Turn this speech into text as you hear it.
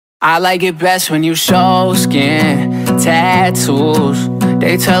I like it best when you show skin, tattoos.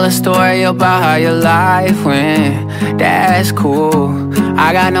 They tell a story about how your life went. That's cool.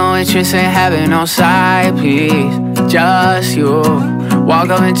 I got no interest in having no side piece, just you. Walk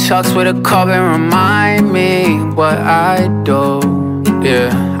up in chucks with a cup and remind me what I do.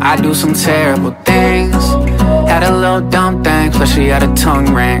 Yeah, I do some terrible things. Had a little dumb thing, plus she had a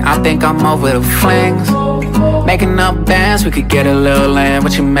tongue ring. I think I'm over the flings. Making up bands, we could get a little land.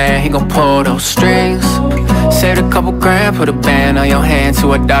 But your man, he gon' pull those strings. Saved a couple grand, put a band on your hand.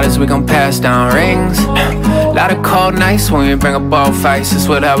 To our daughters, we gon' pass down rings. Lot of cold nights when we bring up all fights. It's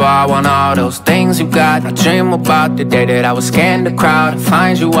whatever I want, all those things you got. I dream about the day that I was scanning the crowd and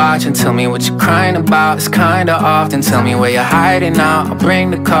find you watching. Tell me what you're crying about. It's kinda often. Tell me where you're hiding out. I'll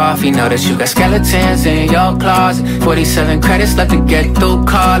bring the coffee. Know that you got skeletons in your closet. 47 credits left to get through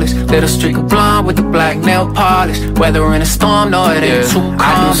college. Little streak of blonde with the black nail polish. Whether we're in a storm, no, it ain't too calm.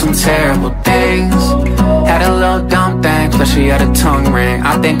 I do some terrible things. Had a little dumb thing, plus she had a tongue ring.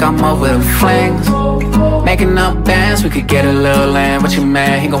 I think I'm over the flings. Making up bands, we could get a little land. But your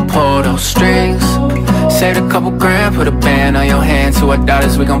man, he gon' pull those strings. Saved a couple grand, put a band on your hand. To our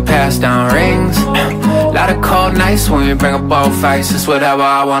daughters, we gon' pass down rings. Lot of cold nights when we bring up all fights. It's whatever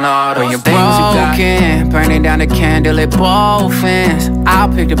I want, all those things you got. Burning down the candle at both ends. I'll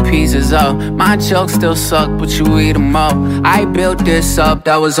pick the pieces up. My jokes still suck, but you eat them up. I built this up,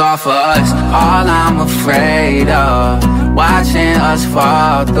 that was all for us. All I'm afraid of, watching us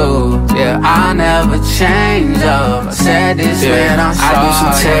fall through. Yeah, I'll never change up. I said this when I saw I do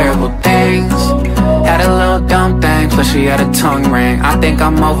some terrible things. Had a little dumb thing, plus she had a tongue ring. I think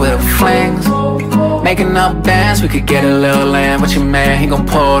I'm over the flings. Making up bands, we could get a little land. But your man, he gon'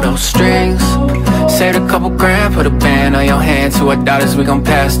 pull those strings. Saved a couple grand, put a band on your hand. To our daughters, we gon'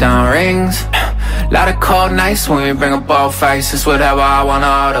 pass down rings. Lot of cold nights when we bring up all fights. It's whatever I want,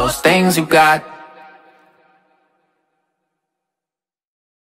 all those things you got.